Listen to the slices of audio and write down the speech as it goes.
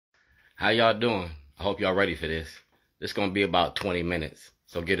How y'all doing? I hope y'all ready for this. This is going to be about 20 minutes.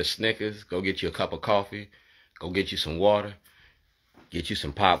 So get a Snickers, go get you a cup of coffee, go get you some water, get you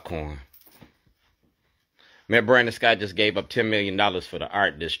some popcorn. Mayor Brandon Scott just gave up $10 million for the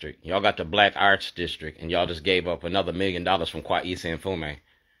art district. Y'all got the Black Arts District, and y'all just gave up another $1 million from Kwa'isa and Fume.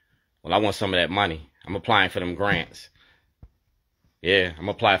 Well, I want some of that money. I'm applying for them grants. Yeah, I'm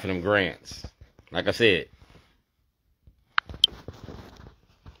applying for them grants. Like I said,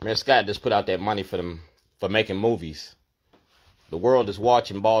 Mayor Scott just put out that money for making movies. The world is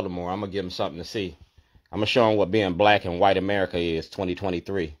watching Baltimore. I'm going to give them something to see. I'm going to show them what being black and white America is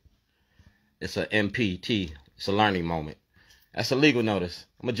 2023. It's a MPT. It's a learning moment. That's a legal notice.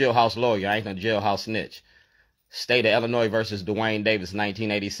 I'm a jailhouse lawyer. I ain't no jailhouse snitch. State of Illinois versus Dwayne Davis,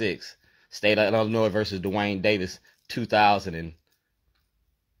 1986. State of Illinois versus Dwayne Davis, 2011.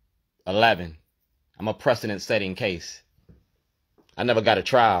 I'm a precedent-setting case. I never got a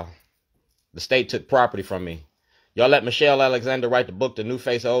trial. The state took property from me. Y'all let Michelle Alexander write the book, The New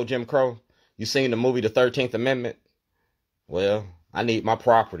Face of Old Jim Crow? You seen the movie, The 13th Amendment? Well, I need my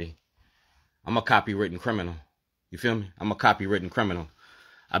property. I'm a copywritten criminal. You feel me? I'm a copywritten criminal.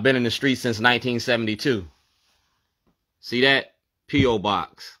 I've been in the streets since 1972. See that? P.O.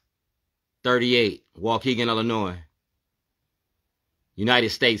 Box 38, Waukegan, Illinois. United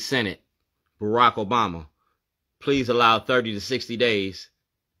States Senate, Barack Obama. Please allow 30 to 60 days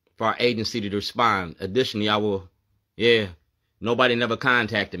for our agency to respond. Additionally, nobody never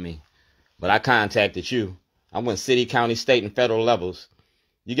contacted me, but I contacted you. I went city, county, state, and federal levels.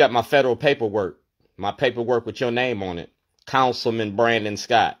 You got my federal paperwork with your name on it. Councilman Brandon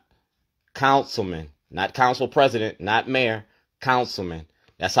Scott. Councilman, not council president, not mayor, councilman.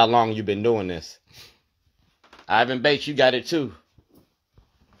 That's how long you've been doing this. Ivan Bates, you got it too.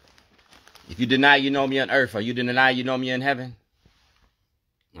 If you deny you know me on earth, or you deny you know me in heaven.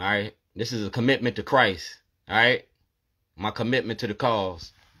 All right. This is a commitment to Christ. All right. My commitment to the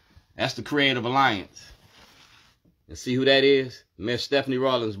cause. That's the Creative Alliance. And see who that is? Miss Stephanie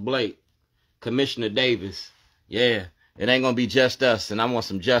Rawlins Blake. Commissioner Davis. Yeah. It ain't going to be just us. And I want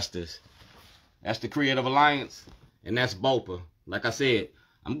some justice. That's the Creative Alliance. And that's BOPA. Like I said,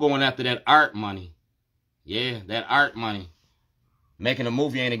 I'm going after that art money. Yeah, that art money. Making a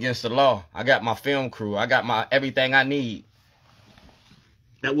movie ain't against the law. I got my film crew. I got my everything I need.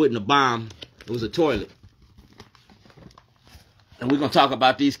 That wasn't a bomb. It was a toilet. And we're going to talk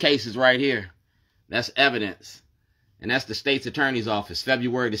about these cases right here. That's evidence. And that's the States Attorney's Office,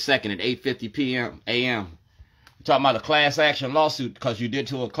 February the 2nd at 8:50 p.m. a.m. We're talking about a class action lawsuit because you did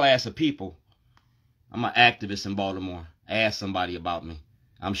to a class of people. I'm an activist in Baltimore. Ask somebody about me.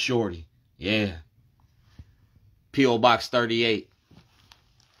 I'm Shorty. Yeah. P.O. Box 38.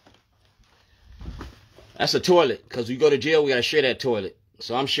 That's a toilet, because we go to jail, we got to share that toilet.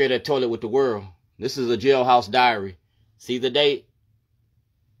 So I'm sharing that toilet with the world. This is a Jailhouse Diary. See the date?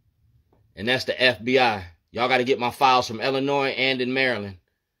 And that's the FBI. Y'all got to get my files from Illinois and in Maryland.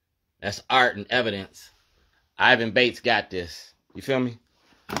 That's art and evidence. Ivan Bates got this. You feel me?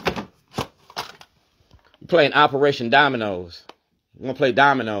 You're playing Operation Dominoes. We're going to play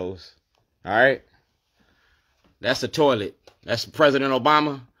dominoes. All right? That's the toilet. That's President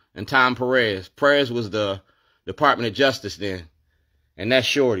Obama and Tom Perez. Perez was the Department of Justice then. And that's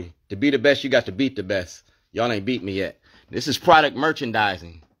Shorty. To be the best, you got to beat the best. Y'all ain't beat me yet. This is product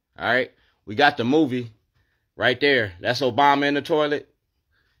merchandising. All right? We got the movie right there. That's Obama in the toilet.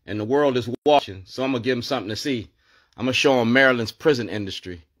 And the world is watching. So I'm going to give them something to see. I'm going to show them Maryland's prison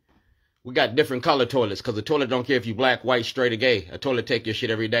industry. We got different color toilets because the toilet don't care if you black, white, straight, or gay. A toilet take your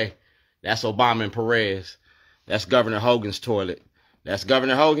shit every day. That's Obama and Perez. That's Governor Hogan's toilet. That's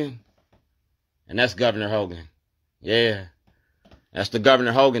Governor Hogan. And that's Governor Hogan. Yeah. That's the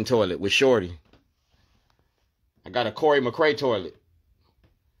Governor Hogan toilet with Shorty. I got a Corey McRae toilet.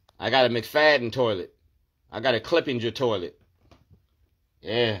 I got a McFadden toilet. I got a Clippinger toilet.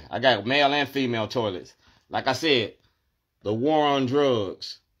 Yeah. I got male and female toilets. Like I said, the war on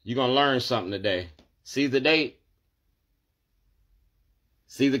drugs. You're going to learn something today. See the date?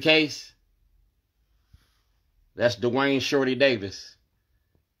 See the case? That's Dwayne Shorty Davis.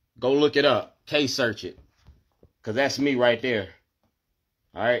 Go look it up. Case search it. Because that's me right there.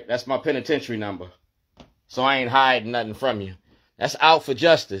 All right? That's my penitentiary number. So I ain't hiding nothing from you. That's out for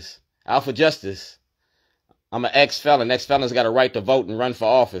justice. Out for justice. I'm an ex-felon. Ex-felons got a right to vote and run for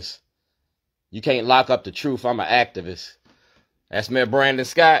office. You can't lock up the truth. I'm an activist. That's Mayor Brandon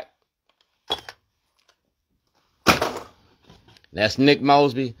Scott. That's Nick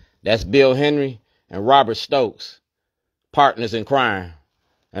Mosby. That's Bill Henry and Robert Stokes. Partners in crime.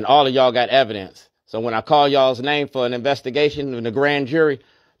 And all of y'all got evidence. So when I call y'all's name for an investigation in the grand jury,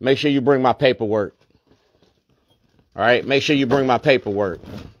 Make sure you bring my paperwork. All right? Make sure you bring my paperwork.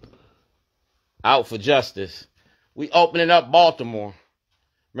 Out for justice. We opening up Baltimore.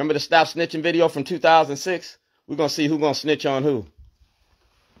 Remember the Stop Snitching video from 2006? We're going to see who's going to snitch on who.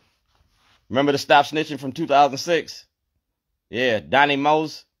 Remember the Stop Snitching from 2006? Yeah, Donnie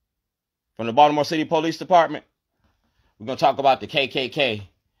Mose from the Baltimore City Police Department. We're going to talk about the KKK.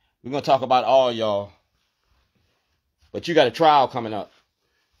 We're going to talk about all y'all. But you got a trial coming up.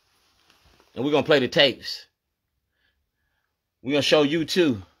 And we're going to play the tapes. We're going to show you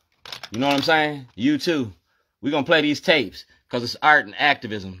too. You know what I'm saying? You too. We're going to play these tapes because it's art and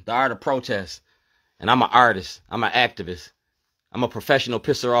activism, the art of protest. And I'm an artist. I'm an activist. I'm a professional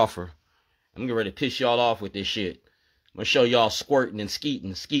pisser offer. I'm getting ready to piss y'all off with this shit. I'm going to show y'all squirting and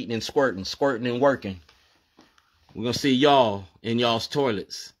skeeting, skeeting and squirting, squirting and working. We're going to see y'all in y'all's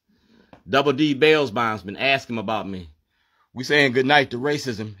toilets. Double D Bailsbond's been asking about me. We saying goodnight to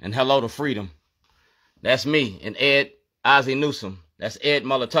racism and hello to freedom. That's me and Ed Ozzie Newsom. That's Ed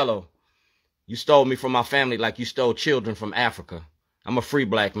Mulatello. You stole me from my family like you stole children from Africa. I'm a free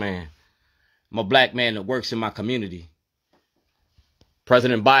black man. I'm a black man that works in my community.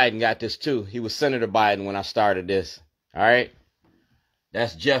 President Biden got this too. He was Senator Biden when I started this. All right?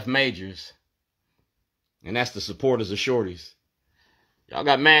 That's Jeff Majors. And that's the supporters of Shorties. Y'all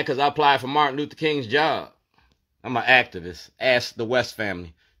got mad because I applied for Martin Luther King's job. I'm an activist. Ask the West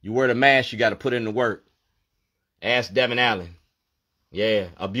family. You wear the mask, you got to put in the work. Ask Devin Allen. Yeah,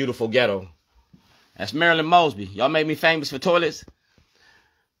 a beautiful ghetto. That's Marilyn Mosby. Y'all made me famous for toilets.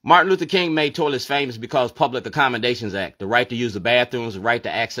 Martin Luther King made toilets famous because Public Accommodations Act, the right to use the bathrooms, the right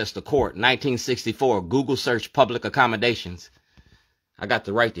to access the court. 1964, Google search public accommodations. I got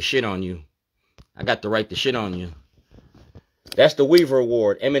the right to shit on you. I got the right to shit on you. That's the Weaver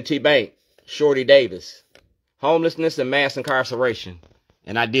Award, M&T Bank, Shorty Davis. Homelessness and mass incarceration.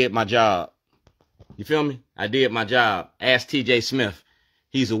 And I did my job. You feel me? I did my job. Ask TJ Smith.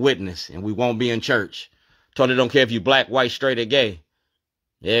 He's a witness, and we won't be in church. Totally don't care if you black, white, straight, or gay.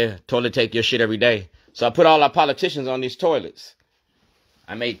 Yeah, totally take your shit every day. So I put all our politicians on these toilets.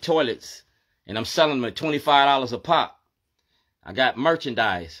 I made toilets, and I'm selling them at $25 a pop. I got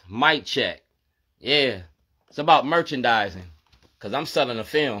merchandise, mic check. Yeah, it's about merchandising. Because I'm selling a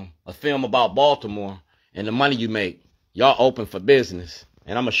film about Baltimore and the money you make. Y'all open for business,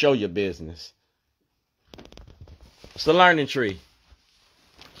 and I'm going to show you business. It's the learning tree.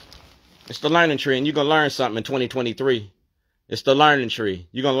 It's the learning tree, and you're going to learn something in 2023. It's the learning tree.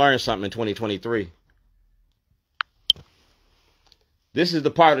 You're going to learn something in 2023. This is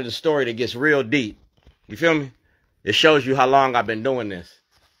the part of the story that gets real deep. You feel me? It shows you how long I've been doing this.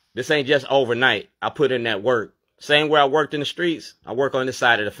 This ain't just overnight. I put in that work. Same way I worked in the streets, I work on this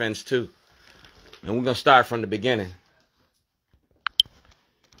side of the fence too. And we're going to start from the beginning.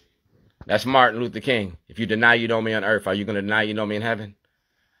 That's Martin Luther King. If you deny you know me on earth, are you going to deny you know me in heaven?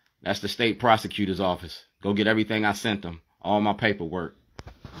 That's the state prosecutor's office. Go get everything I sent them. All my paperwork.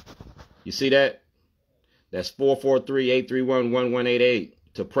 You see that? That's 443-831-1188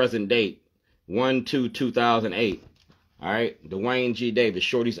 to present date 1/2/2008. All right? Dwayne G. Davis,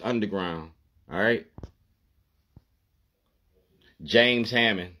 Shorty's Underground. All right? James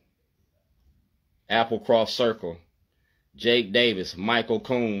Hammond, Applecroft Circle, Jake Davis, Michael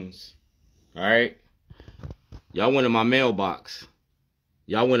Coons. All right? Y'all went in my mailbox.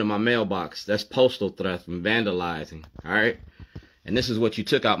 Y'all went in my mailbox. That's postal theft and vandalizing. All right? And this is what you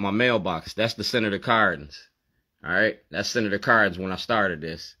took out my mailbox. That's the Senator Cardins. All right? That's Senator Cardins when I started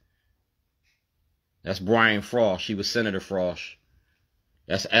this. That's Brian Frost. She was Senator Frost.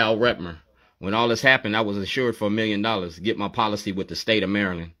 That's Al Redmer. When all this happened, I was insured for $1 million. Get my policy with the state of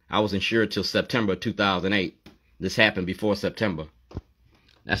Maryland. I was insured till September 2008. This happened before September.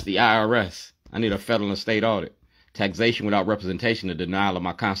 That's the IRS. I need a federal and state audit. Taxation without representation, the denial of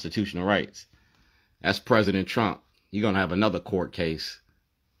my constitutional rights. That's President Trump. You're going to have another court case.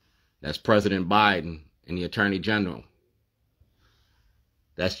 That's President Biden and the Attorney General.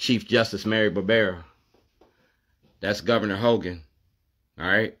 That's Chief Justice Mary Barbera. That's Governor Hogan. All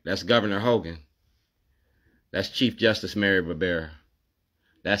right? That's Governor Hogan. That's Chief Justice Mary Barbera.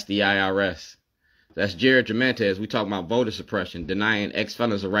 That's the IRS. That's Jared Jimenez. We talk about voter suppression, denying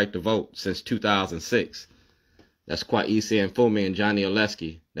ex-felons the right to vote since 2006. That's Kwesi Mfume and Johnny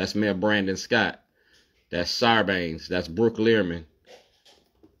Oleski. That's Mayor Brandon Scott. That's Sarbanes. That's Brooke Learman.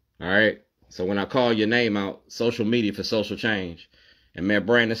 All right? So when I call your name out, social media for social change. And Mayor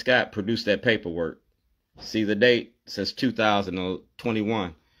Brandon Scott produced that paperwork. See the date? Since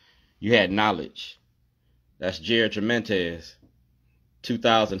 2021. You had knowledge. That's Jared Jimenez.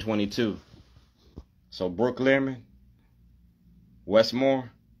 2022. So Brooke Learman,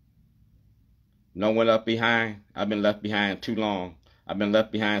 Westmore, No one left behind. I've been left behind too long. I've been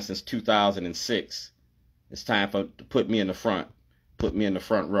left behind since 2006. It's time to put me in the front. Put me in the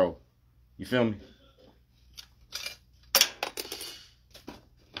front row. You feel me?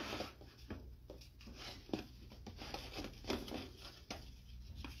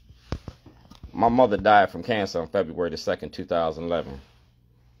 My mother died from cancer on February the 2nd, 2011.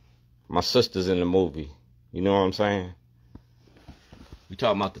 My sister's in the movie. You know what I'm saying? We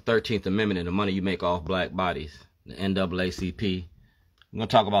talking about the 13th Amendment and the money you make off black bodies. The NAACP. We're going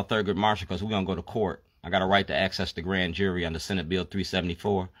to talk about Thurgood Marshall because we're going to go to court. I got a right to access the grand jury under Senate Bill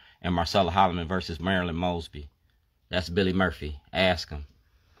 374 and Marcella Holloman versus Marilyn Mosby. That's Billy Murphy. Ask him.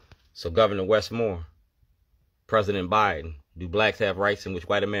 So Governor Westmore, President Biden, do blacks have rights in which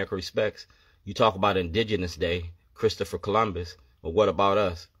white America respects? You talk about Indigenous Day, Christopher Columbus, but what about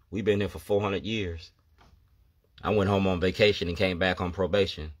us? We've been here for 400 years. I went home on vacation and came back on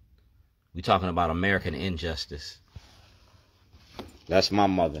probation. We talking about American injustice. That's my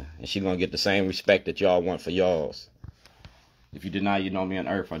mother, and she gonna get the same respect that y'all want for y'all's. If you deny you know me on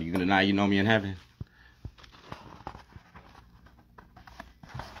earth, are you gonna deny you know me in heaven?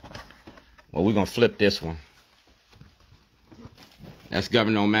 Well, we're gonna flip this one. That's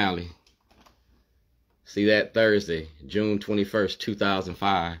Governor O'Malley. See that? Thursday, June 21st,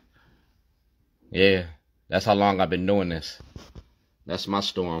 2005. Yeah, that's how long I've been doing this. That's my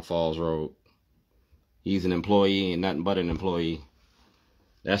Storm Falls Road. He's an employee and nothing but an employee.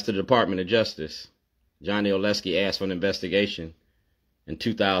 That's the Department of Justice. Johnny Oleski asked for an investigation in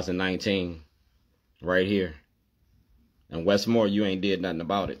 2019. Right here. And Westmore, you ain't did nothing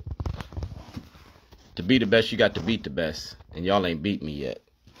about it. To be the best, you got to beat the best. And y'all ain't beat me yet.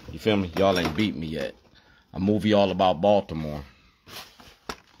 You feel me? Y'all ain't beat me yet. A movie all about Baltimore.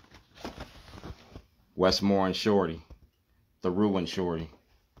 Westmore and Shorty. Theroux and Shorty.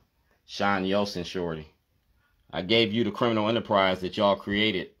 Sean Yost and Shorty. I gave you the criminal enterprise that y'all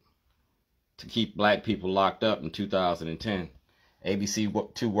created to keep black people locked up in 2010.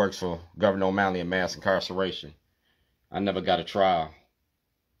 ABC 2 works for Governor O'Malley in mass incarceration. I never got a trial.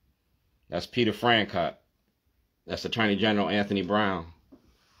 That's Peter Francott. That's Attorney General Anthony Brown.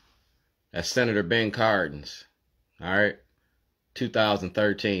 That's Senator Ben Cardin's. All right.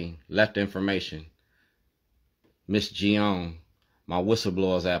 2013. Left information. Miss Gion. My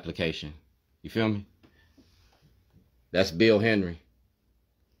whistleblower's application. You feel me? That's Bill Henry.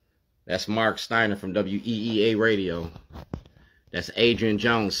 That's Mark Steiner from WEEA Radio. That's Adrian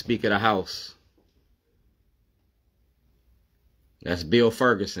Jones, Speaker of the House. That's Bill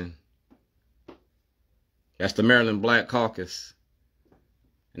Ferguson. That's the Maryland Black Caucus.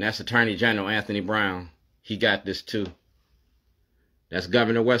 And that's Attorney General Anthony Brown. He got this too. That's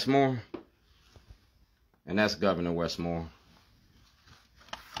Governor Westmore. And that's Governor Westmore.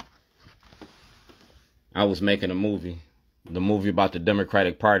 I was making a movie. The movie about the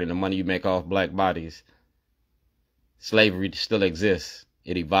Democratic Party and the money you make off black bodies. Slavery still exists.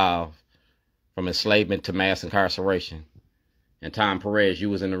 It evolved from enslavement to mass incarceration. And Tom Perez, you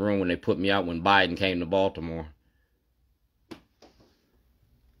was in the room when they put me out when Biden came to Baltimore.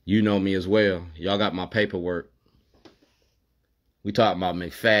 You know me as well. Y'all got my paperwork. We talking about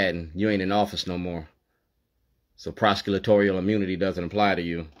McFadden. You ain't in office no more. So prosecutorial immunity doesn't apply to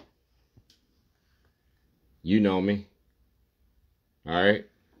you. You know me. Alright?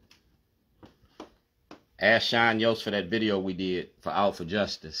 Ask Sean Yost for that video we did for Out for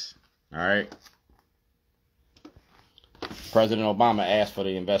Justice. Alright? President Obama asked for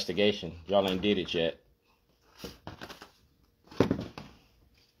the investigation. Y'all ain't did it yet.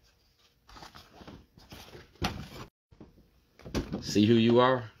 See who you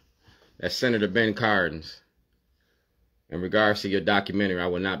are? That's Senator Ben Cardin's. In regards to your documentary, I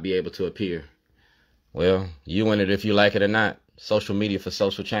will not be able to appear. Well, you in it if you like it or not. Social media for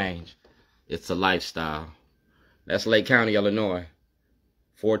social change. It's a lifestyle. That's Lake County, Illinois.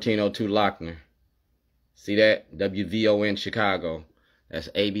 1402 Lochner. See that? WVON Chicago. That's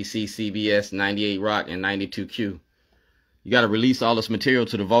ABC, CBS, 98 Rock, and 92Q. You got to release all this material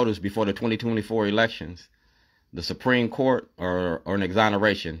to the voters before the 2024 elections. The Supreme Court or an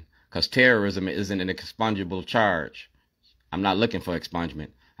exoneration. Because terrorism isn't an expungable charge. I'm not looking for expungement.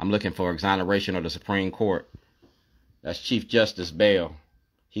 I'm looking for exoneration of the Supreme Court. That's Chief Justice Bell.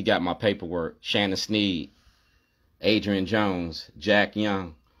 He got my paperwork. Shannon Sneed. Adrian Jones. Jack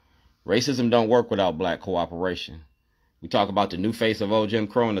Young. Racism don't work without black cooperation. We talk about the new face of old Jim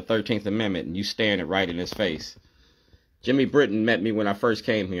Crow and the 13th Amendment, and you staring it right in his face. Jimmy Britton met me when I first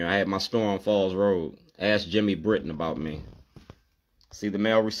came here. I had my store on Falls Road. Ask Jimmy Britton about me. See the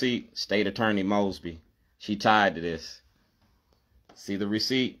mail receipt? State Attorney Mosby. She tied to this. See the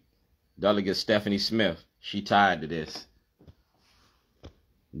receipt? Delegate Stephanie Smith, she tied to this.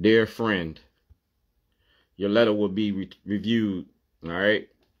 Dear friend, your letter will be reviewed, all right?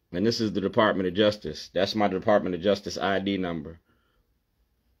 And this is the Department of Justice. That's my Department of Justice ID number.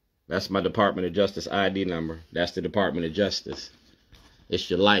 That's my Department of Justice ID number. That's the Department of Justice. It's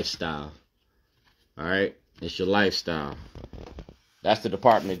your lifestyle, all right? It's your lifestyle. That's the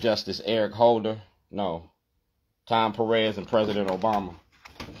Department of Justice, Eric Holder. No, Tom Perez and President Obama.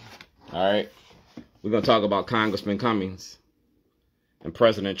 All right? We're going to talk about Congressman Cummings and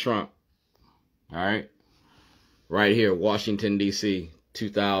President Trump. All right? Right here, Washington, D.C.,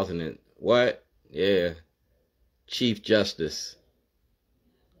 2000 and what? Yeah. Chief Justice.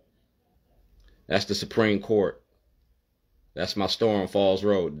 That's the Supreme Court. That's my Storm Falls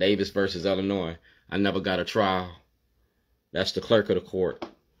Road. Davis versus Illinois. I never got a trial. That's the clerk of the court.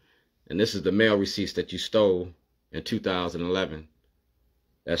 And this is the mail receipts that you stole in 2011.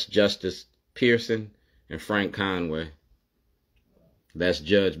 That's Justice Pearson and Frank Conway. That's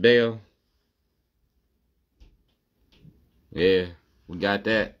Judge Bell. Yeah, we got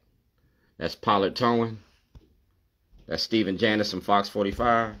that. That's Pollard Towing. That's Stephen Janis from Fox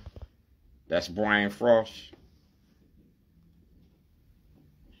 45. That's Brian Frost.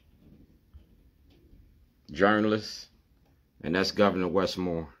 Journalist. And that's Governor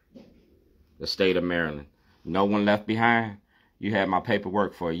Westmore, the state of Maryland. No one left behind. You had my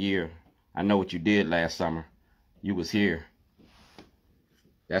paperwork for a year. I know what you did last summer. You was here.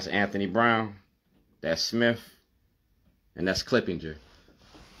 That's Anthony Brown. That's Smith. And that's Clippinger.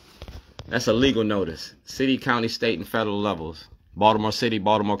 That's a legal notice. City, county, state, and federal levels. Baltimore City,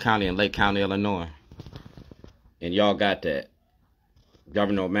 Baltimore County, and Lake County, Illinois. And y'all got that.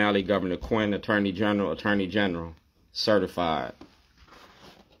 Governor O'Malley, Governor Quinn, Attorney General. Certified.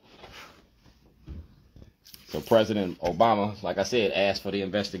 So President Obama, like I said, asked for the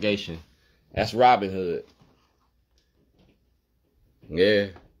investigation. That's Robin Hood. Yeah.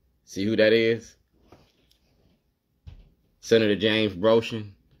 See who that is? Senator James Broshin,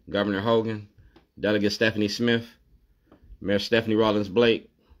 Governor Hogan, Delegate Stephanie Smith, Mayor Stephanie Rawlins Blake,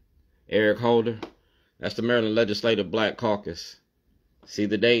 Eric Holder. That's the Maryland Legislative Black Caucus. See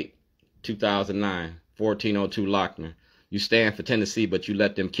the date? 2009. 1402 Lochner. You stand for Tennessee, but you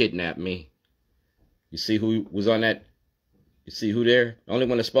let them kidnap me. You see who was on that? You see who there? The only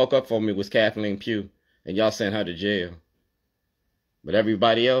one that spoke up for me was Kathleen Pugh, and y'all sent her to jail. But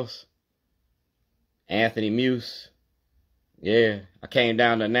everybody else, Anthony Muse, yeah, I came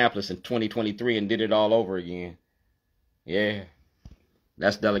down to Annapolis in 2023 and did it all over again. Yeah,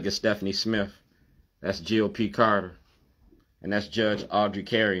 that's Delegate Stephanie Smith. That's Jill P. Carter. And that's Judge Audrey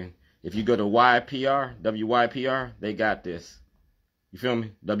Carrion. If you go to YPR, WYPR, they got this. You feel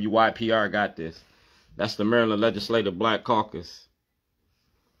me? WYPR got this. That's the Maryland Legislative Black Caucus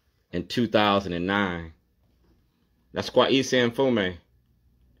in 2009. That's Kwesi Mfume.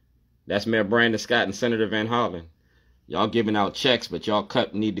 That's Mayor Brandon Scott and Senator Van Hollen. Y'all giving out checks, but y'all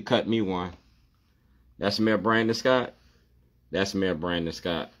need to cut me one. That's Mayor Brandon Scott. That's Mayor Brandon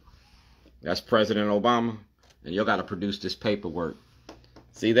Scott. That's President Obama. And y'all got to produce this paperwork.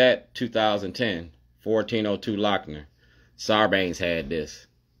 See that? 2010. 1402 Lochner. Sarbanes had this.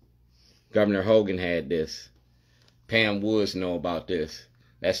 Governor Hogan had this. Pam Woods know about this.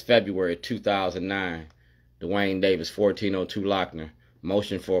 That's February 2009. Dwayne Davis, 1402 Lochner.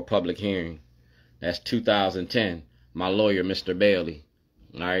 Motion for a public hearing. That's 2010. My lawyer, Mr. Bailey.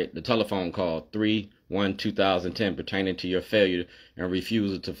 All right. The telephone call, 3/1/2010, pertaining to your failure and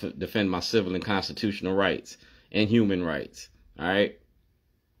refusal to defend my civil and constitutional rights and human rights. All right.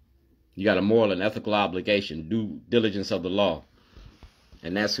 You got a moral and ethical obligation, due diligence of the law.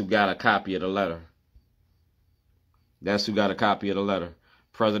 And that's who got a copy of the letter. That's who got a copy of the letter.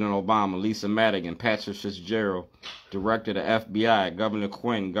 President Obama, Lisa Madigan, Patrick Fitzgerald, Director of the FBI, Governor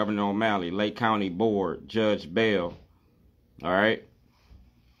Quinn, Governor O'Malley, Lake County Board, Judge Bell. All right.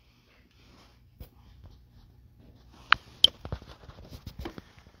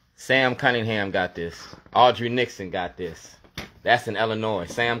 Sam Cunningham got this. Audrey Nixon got this. That's in Illinois.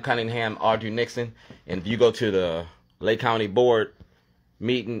 Sam Cunningham, Audrey Nixon. And if you go to the Lake County Board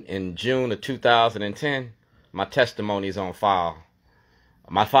meeting in June of 2010, my testimony is on file.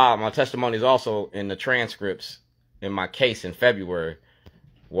 My testimony is also in the transcripts in my case in February,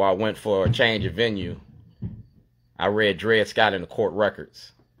 where I went for a change of venue. I read Dred Scott in the court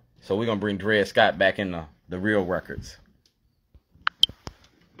records. So we're going to bring Dred Scott back in the real records.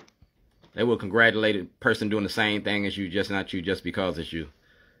 They will congratulate a person doing the same thing as you, just not you, just because it's you.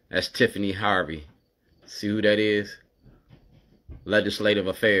 That's Tiffany Harvey. See who that is? Legislative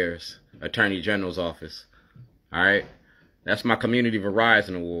Affairs, Attorney General's Office. All right? That's my Community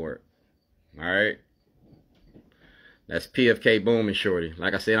Verizon Award. All right. That's PFK Boom and Shorty.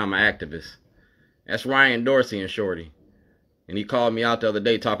 Like I said, I'm an activist. That's Ryan Dorsey and Shorty. And he called me out the other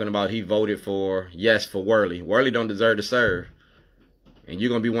day talking about he voted for yes for Worley. Worley don't deserve to serve. And you're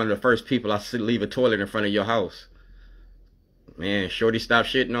going to be one of the first people I leave a toilet in front of your house. Man, Shorty, stop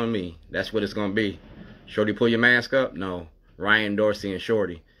shitting on me. That's what it's going to be. Shorty, pull your mask up? No. Ryan Dorsey and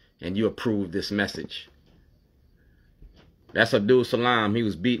Shorty. And you approve this message. That's Abdul Salam. He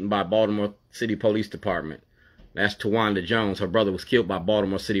was beaten by Baltimore City Police Department. That's Tawanda Jones. Her brother was killed by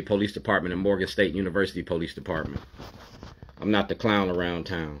Baltimore City Police Department and Morgan State University Police Department. I'm not the clown around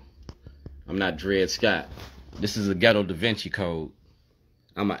town. I'm not Dred Scott. This is a ghetto Da Vinci Code.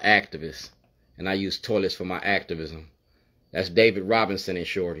 I'm an activist. And I use toilets for my activism. That's David Robinson and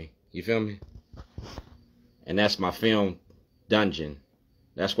Shorty. You feel me? And that's my film dungeon.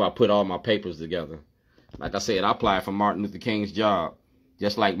 That's where I put all my papers together. Like I said, I applied for Martin Luther King's job.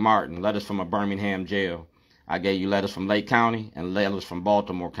 Just like Martin, letters from a Birmingham jail. I gave you letters from Lake County and letters from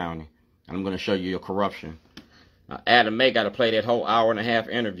Baltimore County. And I'm going to show you your corruption. Now, Adam May got to play that whole hour-and-a-half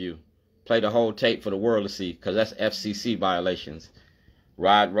interview. Play the whole tape for the world to see, because that's FCC violations.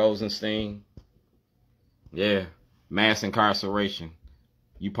 Rod Rosenstein. Yeah. Mass incarceration.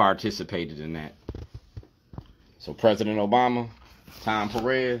 You participated in that. So President Obama, Tom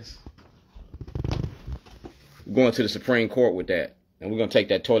Perez, we're going to the Supreme Court with that. And we're going to take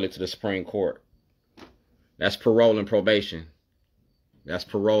that toilet to the Supreme Court. That's parole and probation. That's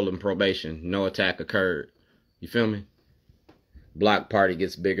parole and probation. No attack occurred. You feel me? Block party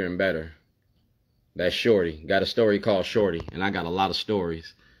gets bigger and better. That's Shorty. Got a story called Shorty. And I got a lot of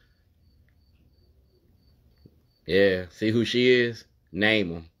stories. Yeah. See who she is? Name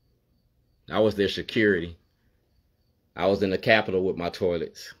them. I was their security. I was in the Capitol with my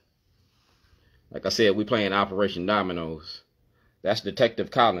toilets. Like I said, we playing Operation Dominoes. That's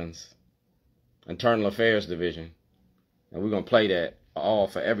Detective Collins. Internal Affairs Division. And we're going to play that all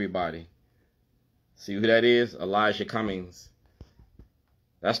for everybody. See who that is? Elijah Cummings.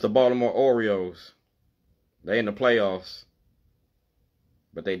 That's the Baltimore Orioles. They in the playoffs.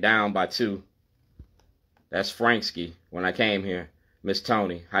 But they down by 2. That's Franksky when I came here. Miss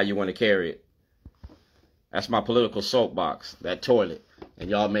Tony, how you want to carry it? That's my political soapbox, that toilet. And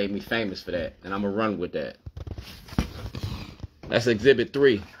y'all made me famous for that. And I'm going to run with that. That's Exhibit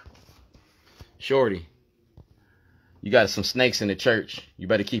 3. Shorty. You got some snakes in the church. You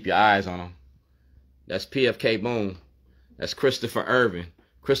better keep your eyes on them. That's PFK Boom. That's Christopher Irvin.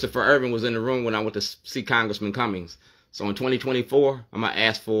 Christopher Irvin was in the room when I went to see Congressman Cummings. So in 2024, I'm going to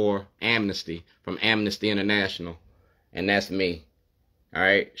ask for amnesty from Amnesty International. And that's me. All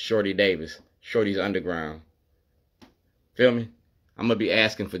right? Shorty Davis. Shorty's Underground. Feel me? I'm going to be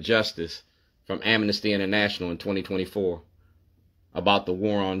asking for justice from Amnesty International in 2024 about the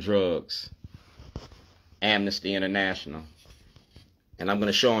war on drugs. Amnesty International. And I'm going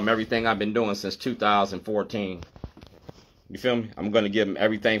to show them everything I've been doing since 2014. You feel me? I'm going to give them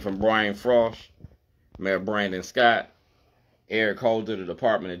everything from Brian Frost, Mayor Brandon Scott, Eric Holder, the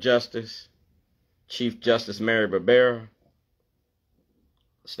Department of Justice, Chief Justice Mary Barbera,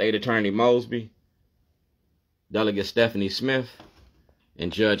 State Attorney Mosby, Delegate Stephanie Smith,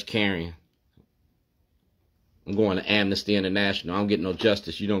 and Judge Carrion. I'm going to Amnesty International. I don't get no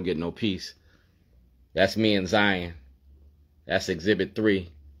justice. You don't get no peace. That's me and Zion. That's Exhibit 3.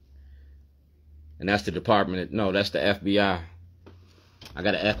 And that's the Department of, no, that's the FBI. I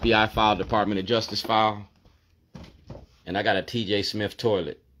got an FBI file, Department of Justice file. And I got a TJ Smith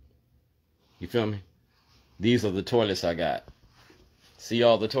toilet. You feel me? These are the toilets I got. See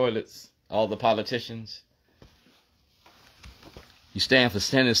all the toilets? All the politicians? You stand for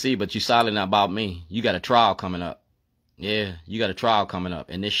Tennessee, but you silent about me. You got a trial coming up. Yeah, you got a trial coming up.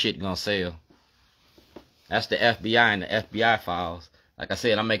 And this shit gonna sell. That's the FBI and the FBI files. Like I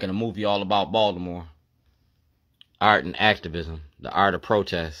said, I'm making a movie all about Baltimore. Art and activism. The art of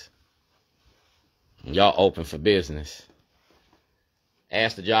protest. And y'all open for business.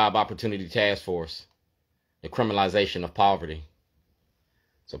 Ask the Job Opportunity Task Force. The criminalization of poverty.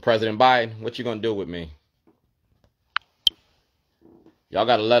 So President Biden, what you gonna do with me? Y'all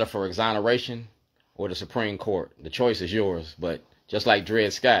got a letter for exoneration or the Supreme Court. The choice is yours. But just like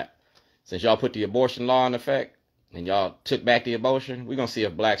Dred Scott, since y'all put the abortion law in effect and y'all took back the abortion, we're going to see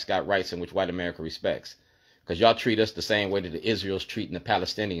if blacks got rights in which white America respects. Because y'all treat us the same way that the Israel's treating the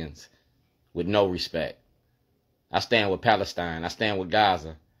Palestinians, with no respect. I stand with Palestine. I stand with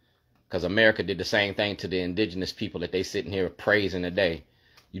Gaza. Because America did the same thing to the indigenous people that they sitting here praising today.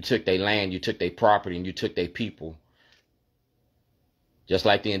 You took their land, you took their property, and you took their people. Just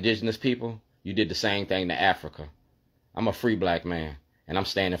like the indigenous people, you did the same thing to Africa. I'm a free black man, and I'm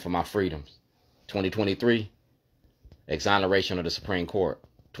standing for my freedoms. 2023, exoneration of the Supreme Court.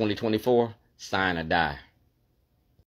 2024, sign or die.